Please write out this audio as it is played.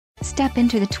Step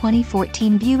into the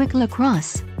 2014 Buick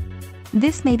LaCrosse.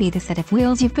 This may be the set of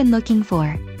wheels you've been looking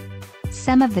for.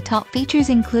 Some of the top features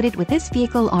included with this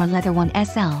vehicle are Leather 1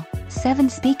 SL, 7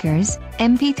 speakers,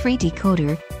 MP3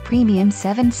 decoder, premium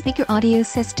 7-speaker audio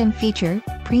system feature,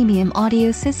 premium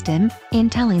audio system,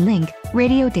 IntelliLink,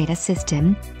 radio data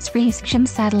system, SiriusXM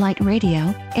satellite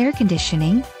radio, air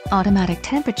conditioning, automatic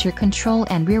temperature control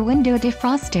and rear window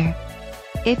defroster.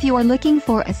 If you are looking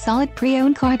for a solid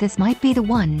pre-owned car, this might be the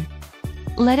one.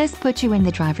 Let us put you in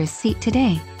the driver's seat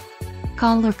today.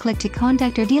 Call or click to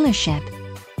contact our dealership.